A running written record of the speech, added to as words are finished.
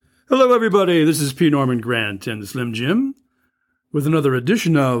Hello, everybody. This is P. Norman Grant and Slim Jim with another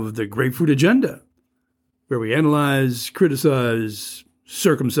edition of the Grapefruit Agenda, where we analyze, criticize,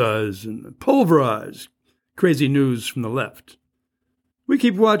 circumcise, and pulverize crazy news from the left. We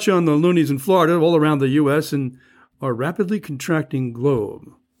keep watch on the loonies in Florida, all around the U.S., and our rapidly contracting globe.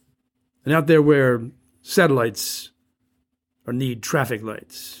 And out there where satellites need traffic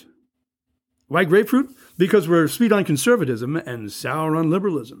lights. Why grapefruit? Because we're sweet on conservatism and sour on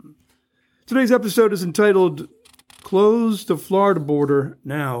liberalism. Today's episode is entitled, Close the Florida Border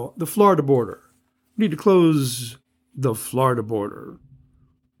Now. The Florida Border. We need to close the Florida border.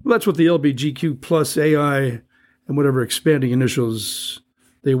 Well, that's what the LBGQ plus AI and whatever expanding initials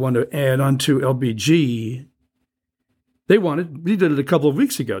they want to add onto LBG. They wanted. We did it a couple of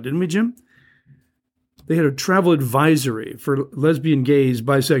weeks ago, didn't we, Jim? They had a travel advisory for lesbian, gays,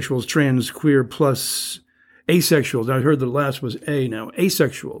 bisexuals, trans, queer, plus asexuals. I heard the last was A now,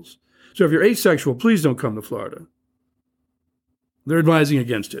 asexuals. So if you're asexual, please don't come to Florida. They're advising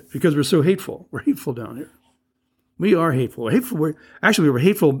against it because we're so hateful. We're hateful down here. We are hateful. We're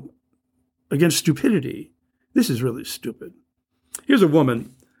hateful against stupidity. This is really stupid. Here's a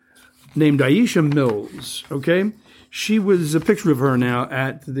woman named Aisha Mills, okay? She was a picture of her now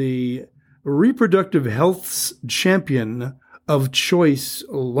at the Reproductive Health's Champion of Choice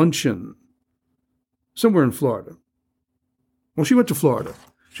Luncheon somewhere in Florida. Well, she went to Florida.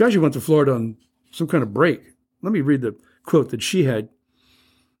 She actually went to Florida on some kind of break. Let me read the quote that she had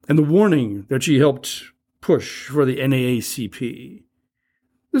and the warning that she helped push for the NAACP.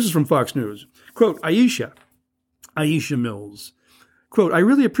 This is from Fox News. Quote, Aisha Mills. Quote, I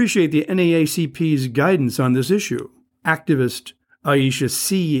really appreciate the NAACP's guidance on this issue. Activist Aisha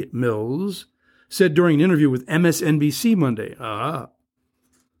C. Mills said during an interview with MSNBC Monday. I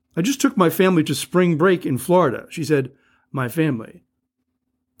just took my family to spring break in Florida. She said, my family.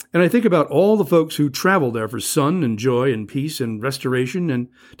 And I think about all the folks who travel there for sun and joy and peace and restoration, and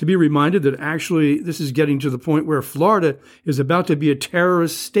to be reminded that actually this is getting to the point where Florida is about to be a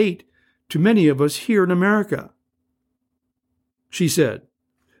terrorist state to many of us here in America. She said,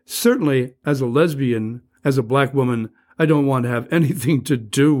 certainly as a lesbian, as a black woman, I don't want to have anything to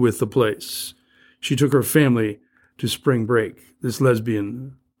do with the place. She took her family to spring break, this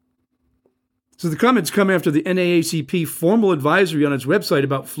lesbian. So the comments come after the NAACP formal advisory on its website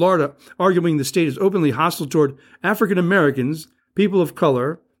about Florida, arguing the state is openly hostile toward African Americans, people of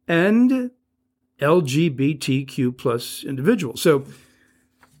color, and LGBTQ plus individuals. So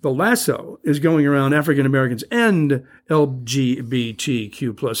the lasso is going around African Americans and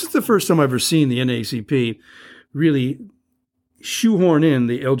LGBTQ plus. It's the first time I've ever seen the NAACP really shoehorn in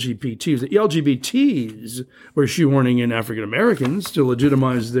the LGBTs. The LGBTs were shoehorning in African Americans to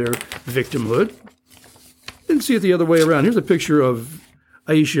legitimize their victimhood. Didn't see it the other way around. Here's a picture of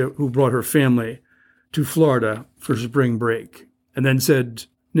Aisha, who brought her family to Florida for spring break and then said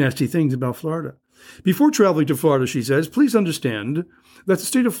nasty things about Florida. Before traveling to Florida, she says, please understand that the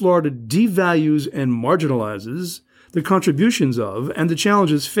state of Florida devalues and marginalizes the contributions of and the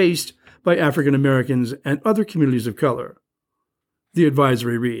challenges faced by African Americans and other communities of color. The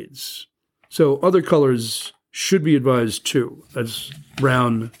advisory reads. So other colors should be advised too. That's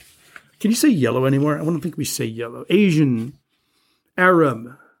brown. Can you say yellow anymore? I don't think we say yellow. Asian,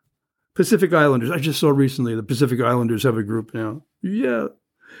 Arab, Pacific Islanders. I just saw recently the Pacific Islanders have a group now. Yeah.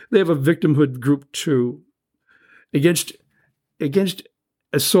 They have a victimhood group too. Against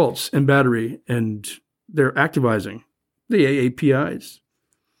assaults and battery, and they're activizing the AAPIs.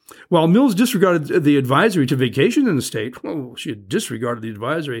 While Mills disregarded the advisory to vacation in the state, she had disregarded the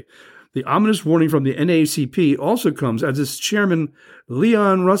advisory, the ominous warning from the NAACP also comes as its chairman,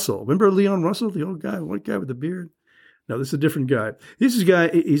 Leon Russell. Remember Leon Russell, the old guy, white guy with the beard? No, this is a different guy. This is a guy,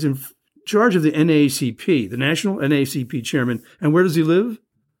 he's in charge of the NAACP, the National NAACP chairman. And where does he live?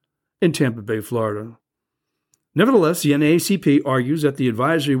 In Tampa Bay, Florida. Nevertheless, the NAACP argues that the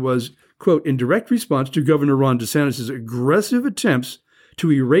advisory was, quote, in direct response to Governor Ron DeSantis' aggressive attempts to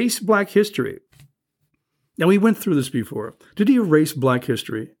erase Black history. Now, we went through this before. Did he erase Black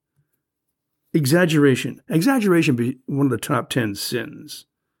history? Exaggeration. Exaggeration be one of the top 10 sins.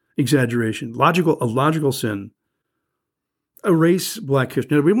 Exaggeration. A logical sin. Erase Black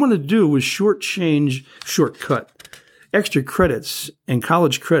history. Now, what we wanted to do was shortcut, extra credits and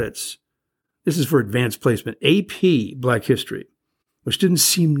college credits. This is for advanced placement. AP Black history, which didn't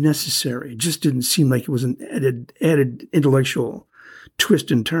seem necessary. It just didn't seem like it was an added intellectual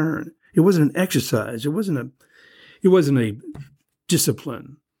twist and turn. It wasn't an exercise. It wasn't a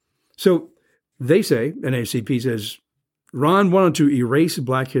discipline. So they say, NAACP says, Ron wanted to erase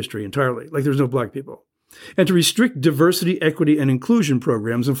Black history entirely, like there's no Black people. and to restrict diversity, equity, and inclusion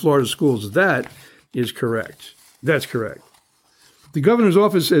programs in Florida schools. That is correct. That's correct. The governor's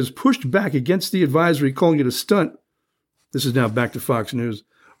office has pushed back against the advisory, calling it a stunt. This is now back to Fox News,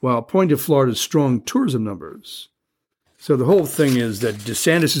 while pointing to Florida's strong tourism numbers. So the whole thing is that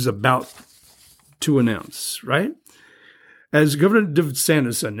DeSantis is about to announce, right? As Governor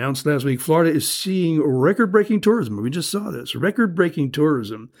DeSantis announced last week, Florida is seeing record-breaking tourism. We just saw this, record-breaking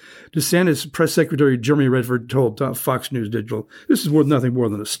tourism. DeSantis Press Secretary Jeremy Redford told Fox News Digital, this is nothing more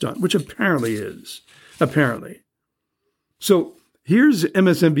than a stunt, which apparently is. Apparently. So here's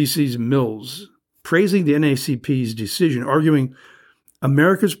MSNBC's Mills praising the NAACP's decision, arguing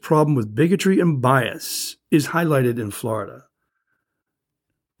America's problem with bigotry and bias is highlighted in Florida.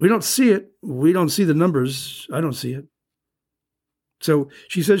 We don't see it. We don't see the numbers. I don't see it. So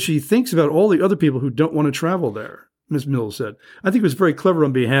she says she thinks about all the other people who don't want to travel there, Ms. Mills said. I think it was very clever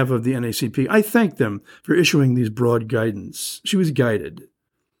on behalf of the NAACP. I thank them for issuing these broad guidance. She was guided,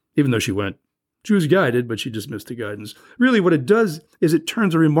 even though she went. She was guided, but she dismissed the guidance. Really, what it does is it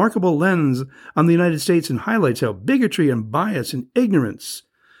turns a remarkable lens on the United States and highlights how bigotry and bias and ignorance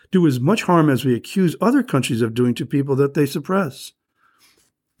do as much harm as we accuse other countries of doing to people that they suppress.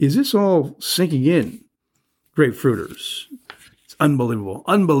 Is this all sinking in, grapefruiters? It's unbelievable,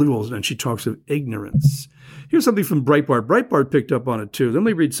 unbelievable. And she talks of ignorance. Here's something from Breitbart. Breitbart picked up on it too. Let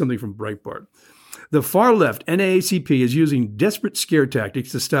me read something from Breitbart. The far left NAACP is using desperate scare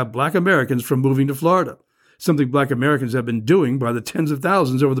tactics to stop Black Americans from moving to Florida, something Black Americans have been doing by the tens of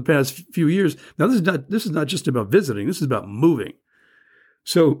thousands over the past few years. Now, this is not just about visiting. This is about moving.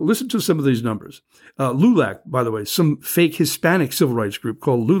 So listen to some of these numbers. LULAC, by the way, some fake Hispanic civil rights group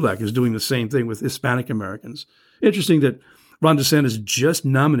called LULAC is doing the same thing with Hispanic Americans. Interesting that Ron DeSantis just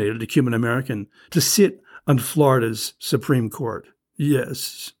nominated a Cuban American to sit on Florida's Supreme Court.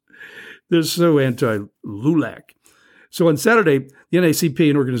 Yes. They're so anti-LULAC. So on Saturday, the NAACP,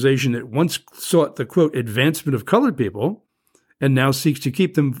 an organization that once sought the, quote, advancement of colored people and now seeks to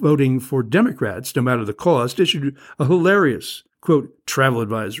keep them voting for Democrats, no matter the cost, issued a hilarious, quote, travel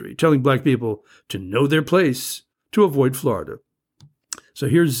advisory, telling Black people to know their place to avoid Florida. So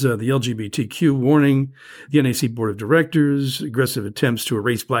here's the LGBTQ warning, the NAACP Board of Directors, aggressive attempts to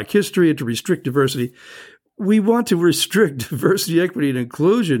erase Black history and to restrict diversity. We want to restrict diversity, equity, and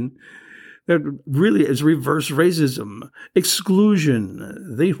inclusion. That really is reverse racism,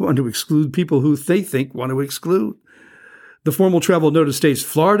 exclusion. They want to exclude people who they think want to exclude. The formal travel notice states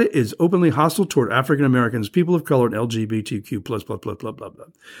Florida is openly hostile toward African Americans, people of color, and LGBTQ plus, blah, blah, blah, blah, blah.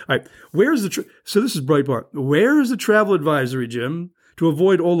 All right, where's the so this is Breitbart. Where is the travel advisory, Jim, to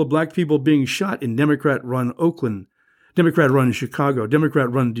avoid all the Black people being shot in Democrat-run Oakland, Democrat-run Chicago,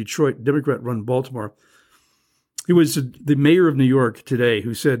 Democrat-run Detroit, Democrat-run Baltimore? It was the mayor of New York today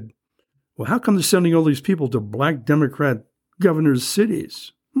who said, well, how come they're sending all these people to Black Democrat governors'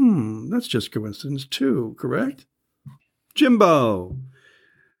 cities? That's just coincidence too, correct? Jimbo,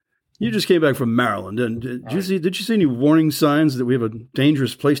 you just came back from Maryland, and did you see any warning signs that we have a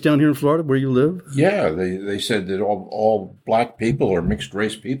dangerous place down here in Florida where you live? Yeah, they said that all Black people or mixed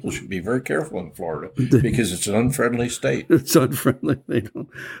race people should be very careful in Florida because it's an unfriendly state. It's unfriendly.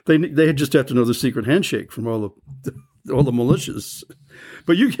 They just have to know the secret handshake from all the militias.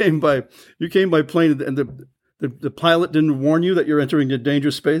 But you came by plane, and the pilot didn't warn you that you're entering a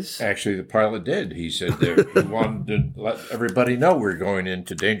dangerous space? Actually, the pilot did. He said that he wanted to let everybody know we're going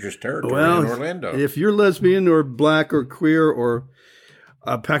into dangerous territory in Orlando. If you're lesbian or Black or queer or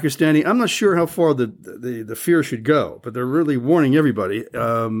Pakistani, I'm not sure how far the fear should go, but they're really warning everybody.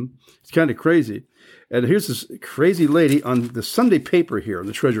 It's kind of crazy. And here's this crazy lady on the Sunday paper here on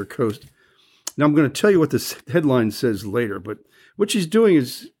the Treasure Coast. Now, I'm going to tell you what this headline says later, but what she's doing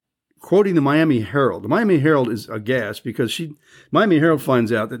is quoting the Miami Herald. The Miami Herald is aghast because Miami Herald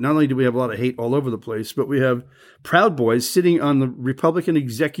finds out that not only do we have a lot of hate all over the place, but we have Proud Boys sitting on the Republican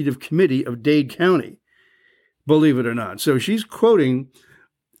Executive Committee of Dade County, believe it or not. So she's quoting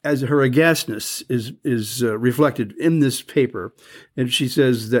as her aghastness is reflected in this paper. And she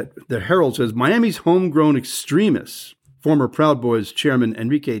says that the Herald says, Miami's homegrown extremists, former Proud Boys chairman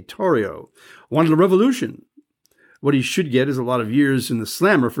Enrique Torrio, wanted a revolution. What he should get is a lot of years in the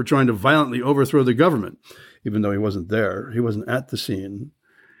slammer for trying to violently overthrow the government, even though he wasn't there. He wasn't at the scene.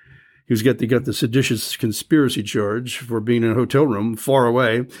 He got the seditious conspiracy charge for being in a hotel room far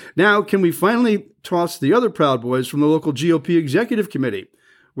away. Now, can we finally toss the other Proud Boys from the local GOP executive committee,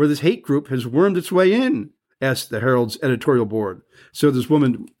 where this hate group has wormed its way in? Asked the Herald's editorial board. So this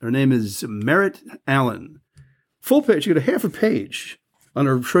woman, her name is Merritt Allen. Full page, she got a half a page on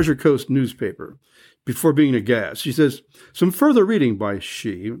her Treasure Coast newspaper before being aghast. She says, some further reading by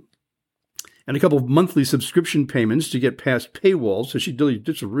she and a couple of monthly subscription payments to get past paywalls, so she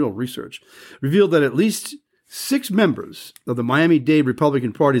did some real research, revealed that at least 6 members of the Miami-Dade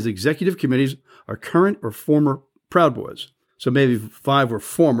Republican Party's executive committees are current or former Proud Boys. So maybe 5 were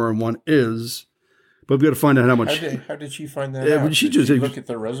former and 1 is. But we've got to find out how much. How did she find that out? Did she look at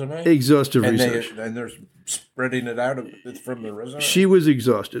the resume? Exhaustive research. And they're spreading it out from the resume? She was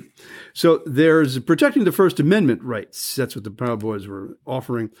exhausted. So there's protecting the First Amendment rights. That's what the Proud Boys were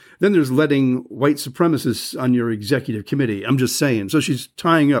offering. Then there's letting white supremacists on your executive committee. I'm just saying. So she's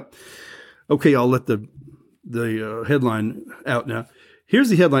tying up. Okay, I'll let the headline out now. Here's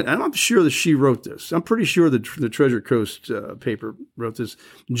the headline. I'm sure that she wrote this. I'm pretty sure that the Treasure Coast paper wrote this.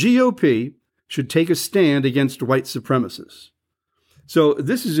 GOP should take a stand against white supremacists. So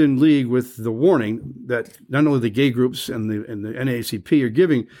this is in league with the warning that not only the gay groups and the NAACP are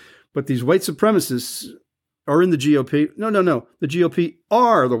giving, but these white supremacists are in the GOP. No. The GOP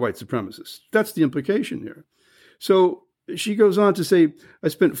are the white supremacists. That's the implication here. So she goes on to say, I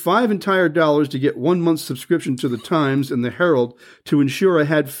spent $5 entire to get 1 month's subscription to the Times and the Herald to ensure I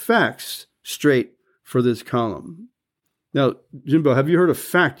had facts straight for this column. Now, Jimbo, have you heard of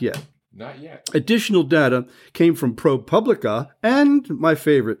fact yet? Not yet. Additional data came from ProPublica and, my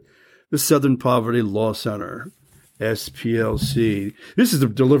favorite, the Southern Poverty Law Center, SPLC. This is the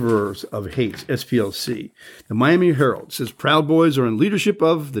deliverers of hate, SPLC. The Miami Herald says Proud Boys are in leadership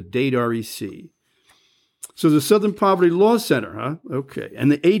of the Dade REC. So the Southern Poverty Law Center, huh? Okay.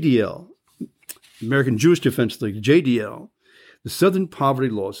 And the ADL, American Jewish Defense League, JDL, the Southern Poverty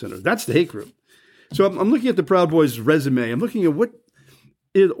Law Center. That's the hate group. So I'm looking at the Proud Boys' resume. I'm looking at what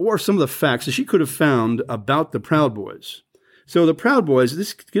or some of the facts that she could have found about the Proud Boys. So the Proud Boys,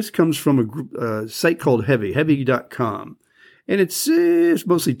 this comes from a group, site called heavy.com. And it's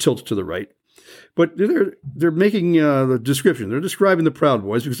mostly tilted to the right. But they're making the description. They're describing the Proud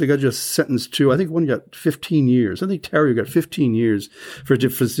Boys because they got just sentenced to, I think one got 15 years. I think Terry got 15 years for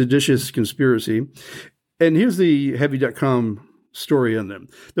seditious conspiracy. And here's the heavy.com story on them.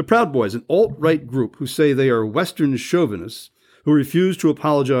 The Proud Boys, an alt-right group who say they are Western chauvinists who refuse to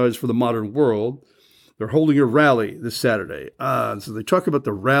apologize for the modern world. They're holding a rally this Saturday. So they talk about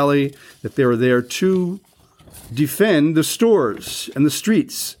the rally, that they were there to defend the stores and the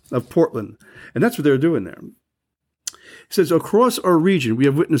streets of Portland. And that's what they're doing there. It says, across our region, we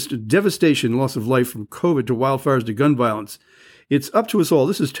have witnessed devastation, loss of life from COVID to wildfires to gun violence. It's up to us all.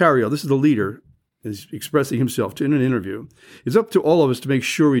 This is Tario. This is the leader, is expressing himself in an interview. It's up to all of us to make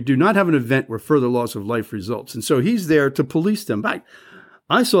sure we do not have an event where further loss of life results. And so he's there to police them.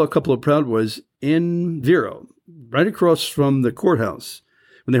 I saw a couple of Proud Boys in Vero, right across from the courthouse,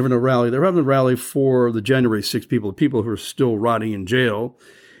 when they were having a rally. They were having a rally for the January 6th people, the people who are still rotting in jail.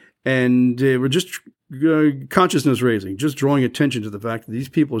 And they were just consciousness raising, just drawing attention to the fact that these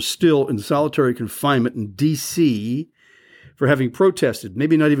people are still in solitary confinement in D.C. for having protested,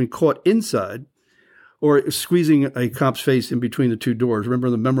 maybe not even caught inside, or squeezing a cop's face in between the two doors. Remember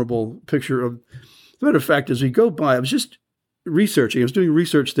the memorable picture of, as a matter of fact, as we go by, I was just researching. I was doing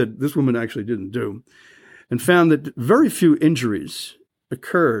research that this woman actually didn't do, and found that very few injuries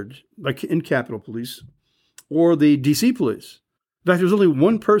occurred, like in Capitol Police or the D.C. Police. In fact, there was only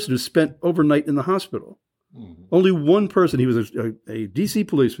one person who spent overnight in the hospital. Mm-hmm. Only one person. He was a D.C.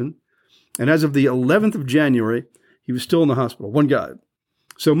 policeman, and as of the 11th of January, he was still in the hospital. One guy.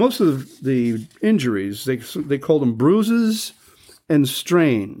 So most of the injuries, they call them bruises and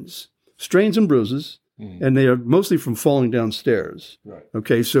strains. Strains and bruises, and they are mostly from falling downstairs. Right.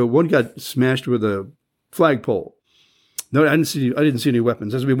 Okay, so one got smashed with a flagpole. No, I didn't see any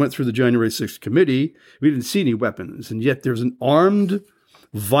weapons. As we went through the January 6th committee, we didn't see any weapons, and yet there's an armed,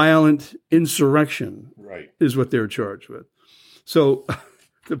 violent insurrection. Right. Is what they're charged with. So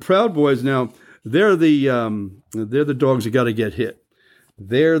the Proud Boys now, they're the dogs that got to get hit.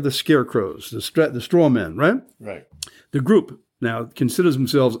 They're the scarecrows, the straw men, right? Right. The group now considers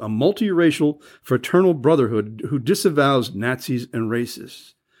themselves a multiracial fraternal brotherhood who disavows Nazis and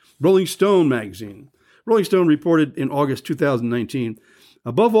racists. Rolling Stone magazine. Rolling Stone reported in August 2019,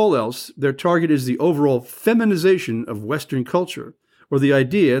 above all else, their target is the overall feminization of Western culture, or the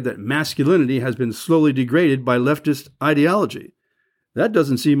idea that masculinity has been slowly degraded by leftist ideology. That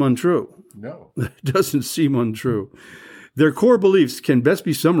doesn't seem untrue. No. It doesn't seem untrue. Their core beliefs can best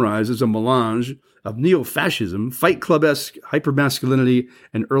be summarized as a melange of neo-fascism, Fight Club-esque hypermasculinity,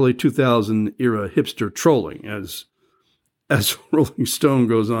 and early 2000-era hipster trolling, as Rolling Stone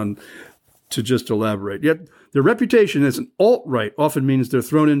goes on to just elaborate. Yet their reputation as an alt-right often means they're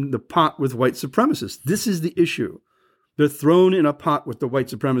thrown in the pot with white supremacists. This is the issue. They're thrown in a pot with the white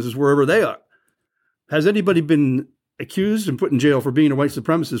supremacists wherever they are. Has anybody been accused and put in jail for being a white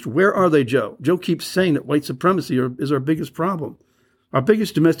supremacist. Where are they, Joe? Joe keeps saying that white supremacy is our biggest problem, our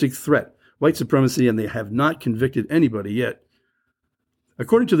biggest domestic threat, white supremacy, and they have not convicted anybody yet.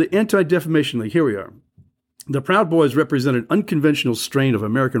 According to the Anti-Defamation League, here we are. The Proud Boys represent an unconventional strain of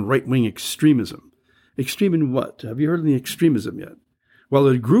American right-wing extremism. Extreme in what? Have you heard of the extremism yet? While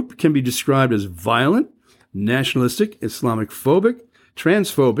the group can be described as violent, nationalistic, Islamophobic,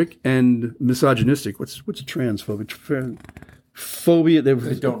 transphobic, and misogynistic. What's a transphobic? Phobia.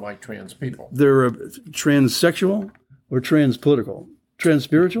 They don't like trans people. They're transsexual or transpolitical?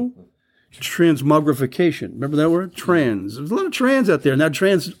 Transspiritual? Transmogrification. Remember that word? Trans. There's a lot of trans out there. Now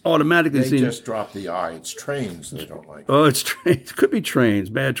trans automatically They just drop the I. It's trains they don't like. Oh, it's trains. It could be trains.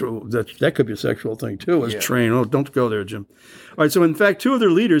 Bad. That could be a sexual thing too. It's train. Oh, don't go there, Jim. All right. So in fact, two of their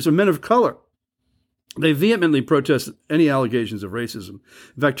leaders are men of color. They vehemently protest any allegations of racism.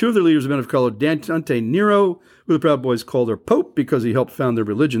 In fact, two of their leaders are men of color, Dante Nero, who the Proud Boys call their Pope because he helped found their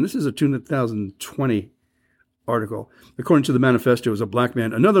religion. This is a 2020 article. According to the manifesto, is a black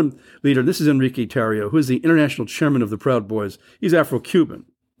man. Another leader, this is Enrique Tarrio, who is the international chairman of the Proud Boys. He's Afro-Cuban,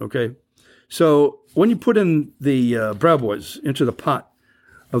 okay? So when you put in the Proud Boys into the pot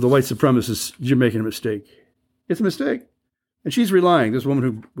of the white supremacists, you're making a mistake. It's a mistake. And she's relying, this woman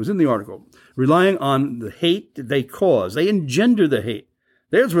who was in the article, relying on the hate that they cause. They engender the hate.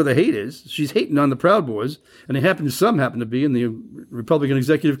 There's where the hate is. She's hating on the Proud Boys, and some happen to be in the Republican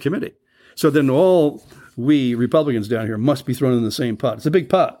Executive Committee. So then all we Republicans down here must be thrown in the same pot. It's a big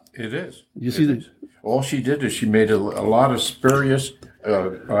pot. It is. You see that? All she did is she made a lot of spurious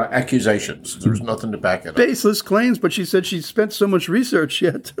accusations. There's nothing to back it up. Baseless claims, but she said she spent so much research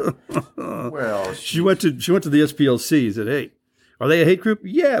yet. Well, she went to the SPLC and said, "Hey, are they a hate group?"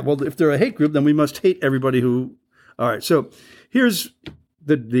 Yeah. Well, if they're a hate group, then we must hate everybody who. All right. So here's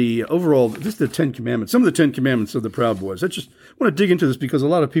the overall. This is the 10 Commandments. Some of the 10 Commandments of the Proud Boys. I just want to dig into this because a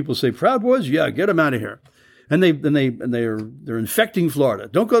lot of people say Proud Boys. Yeah, get them out of here. And they're infecting Florida.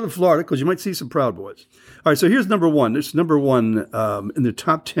 Don't go to Florida because you might see some Proud Boys. All right, so here's number one. This is number one in the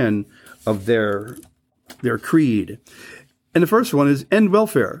top 10 of their creed. And the first one is end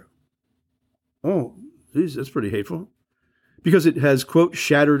welfare. Oh, geez, that's pretty hateful. Because it has, quote,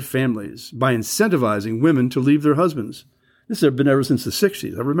 shattered families by incentivizing women to leave their husbands. This has been ever since the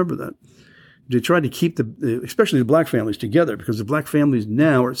 60s. I remember that. They tried to keep especially the black families together because the black families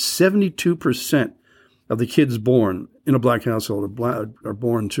now are 72% of the kids born in a black household are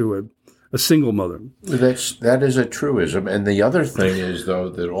born to a single mother. That is a truism. And the other thing is, though,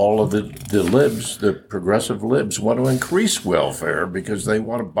 that all of the libs, the progressive libs, want to increase welfare because they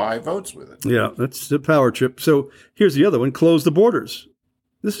want to buy votes with it. Yeah, that's the power trip. So here's the other one, close the borders.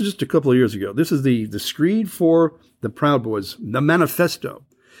 This is just a couple of years ago. This is the screed for the Proud Boys, the manifesto.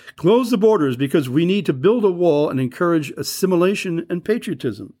 Close the borders because we need to build a wall and encourage assimilation and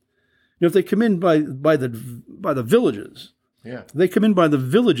patriotism. You know, if they come in by the villages, they come in by the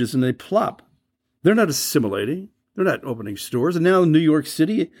villages and they plop. They're not assimilating. They're not opening stores. And now in New York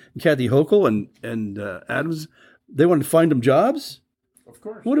City, Kathy Hochul and Adams, they want to find them jobs? Of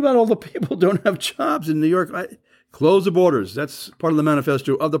course. What about all the people who don't have jobs in New York? Close the borders. That's part of the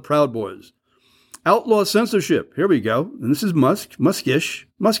manifesto of the Proud Boys. Outlaw censorship. Here we go. And this is Muskish.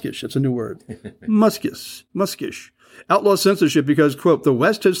 That's a new word. Muskish. Outlaw censorship because, quote, the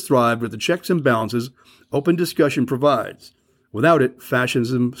West has thrived with the checks and balances open discussion provides. Without it,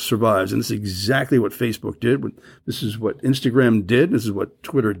 fascism survives. And this is exactly what Facebook did. This is what Instagram did. This is what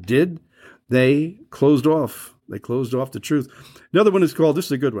Twitter did. They closed off. They closed off the truth. Another one is called, this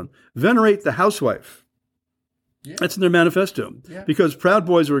is a good one, venerate the housewife. Yeah. That's in their manifesto. Yeah. Because Proud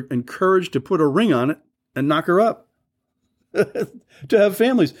Boys were encouraged to put a ring on it and knock her up. To have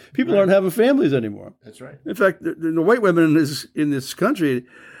families. People aren't having families anymore. That's right. In fact, the white women in this country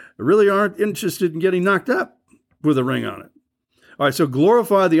really aren't interested in getting knocked up with a ring on it. All right, so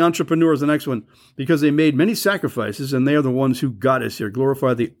glorify the entrepreneur is the next one because they made many sacrifices and they are the ones who got us here.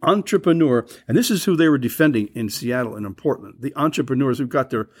 Glorify the entrepreneur. And this is who they were defending in Seattle and in Portland. The entrepreneurs who got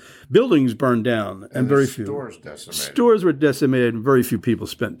their buildings burned down and very few. Stores decimated. Stores were decimated and very few people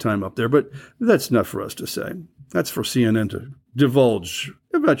spent time up there. But that's not for us to say. That's for CNN to divulge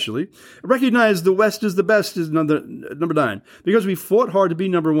eventually. Recognize the West is the best is number 9 because we fought hard to be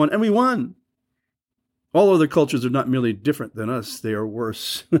number one and we won. All other cultures are not merely different than us; they are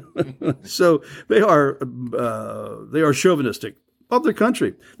worse. So they are chauvinistic of their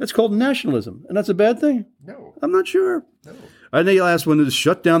country. That's called nationalism, and that's a bad thing. No, I'm not sure. No. And the last one is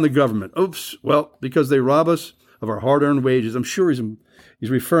shut down the government. Oops. Well, because they rob us of our hard-earned wages. I'm sure he's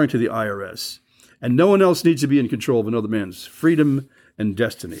referring to the IRS. And no one else needs to be in control of another man's freedom and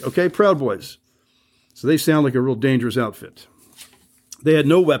destiny. Okay, Proud Boys. So they sound like a real dangerous outfit. They had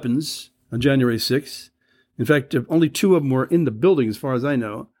no weapons on January 6th. In fact, only 2 of them were in the building, as far as I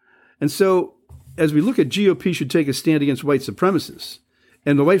know. And so, as we look at GOP should take a stand against white supremacists,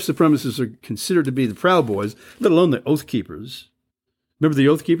 and the white supremacists are considered to be the Proud Boys, let alone the Oath Keepers. Remember the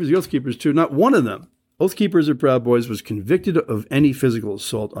Oath Keepers? The Oath Keepers, too. Not one of them, Oath Keepers or Proud Boys, was convicted of any physical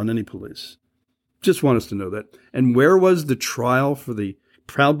assault on any police. Just want us to know that. And where was the trial for the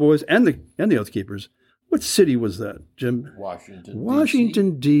Proud Boys and the Oath Keepers? What city was that, Jim?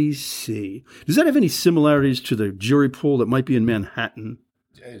 Washington, D.C. Does that have any similarities to the jury pool that might be in Manhattan?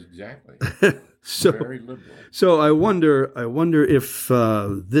 Exactly. Very liberal. So I wonder if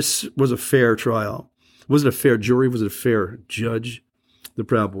this was a fair trial. Was it a fair jury? Was it a fair judge? The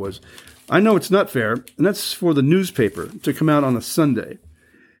Proud Boys. I know it's not fair, and that's for the newspaper to come out on a Sunday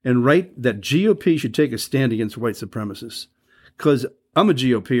and write that GOP should take a stand against white supremacists. Because I'm a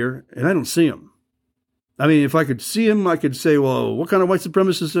GOPer, and I don't see them. I mean, if I could see him, I could say, well, what kind of white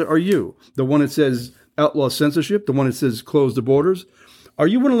supremacist are you? The one that says outlaw censorship? The one that says close the borders? Are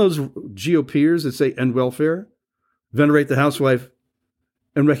you one of those GOPers that say end welfare, venerate the housewife,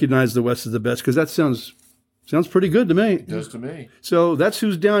 and recognize the West as the best? Because that sounds pretty good to me. It does to me. So that's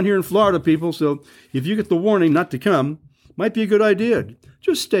who's down here in Florida, people. So if you get the warning not to come, might be a good idea.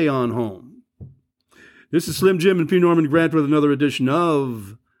 Just stay on home. This is Slim Jim and P. Norman Grant with another edition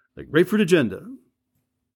of The Grapefruit Agenda.